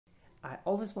I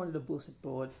always wanted a boosted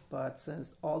board, but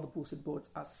since all the boosted boards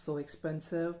are so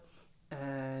expensive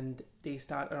and they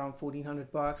start around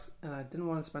 1400 bucks, and I didn't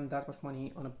want to spend that much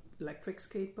money on an electric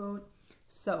skateboard.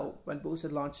 So when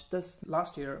Boosted launched this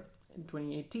last year in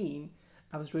 2018,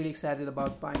 I was really excited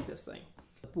about buying this thing.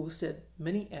 The Boosted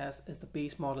Mini S is the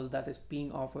base model that is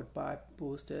being offered by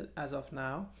Boosted as of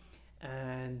now,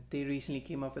 and they recently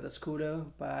came up with a scooter,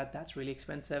 but that's really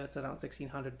expensive. It's around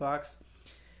 1600 bucks.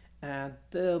 And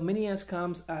the Mini S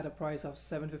comes at a price of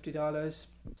 $750.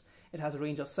 It has a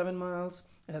range of 7 miles.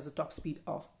 It has a top speed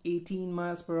of 18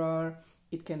 miles per hour.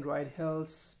 It can ride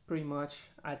hills pretty much.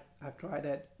 I've tried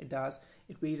it. It does.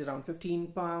 It weighs around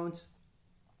 15 pounds.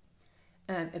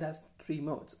 And it has 3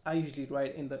 modes. I usually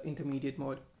ride in the intermediate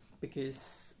mode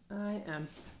because I am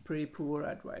pretty poor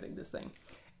at riding this thing.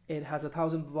 It has a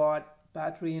 1000-watt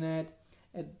battery in it.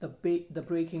 The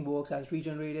braking works as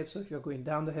regenerative, so if you're going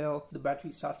down the hill, the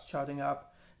battery starts charging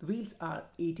up. The wheels are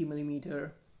 80mm,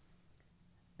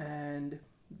 and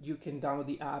you can download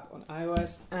the app on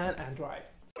iOS and Android.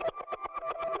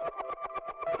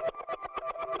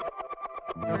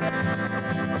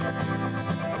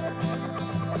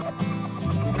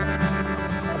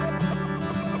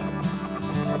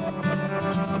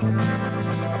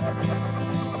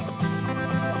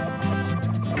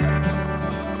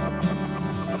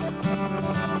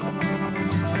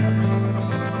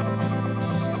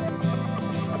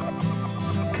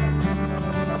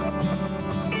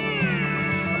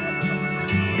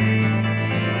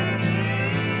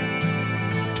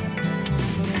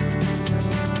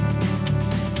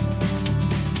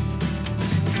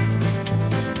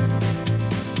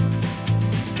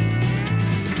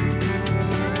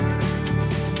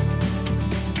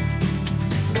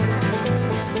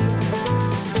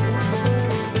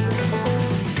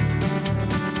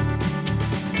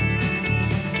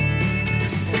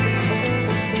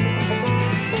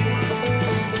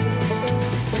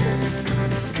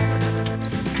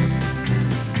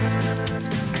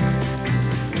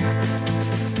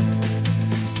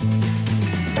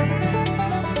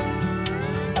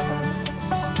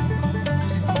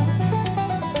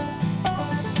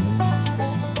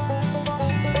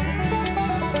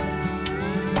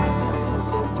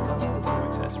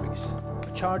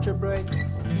 Charger brick,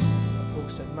 a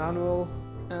posted manual,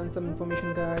 and some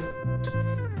information guide.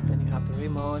 Then you have the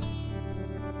remote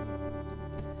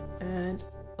and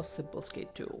a simple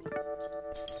skate tool.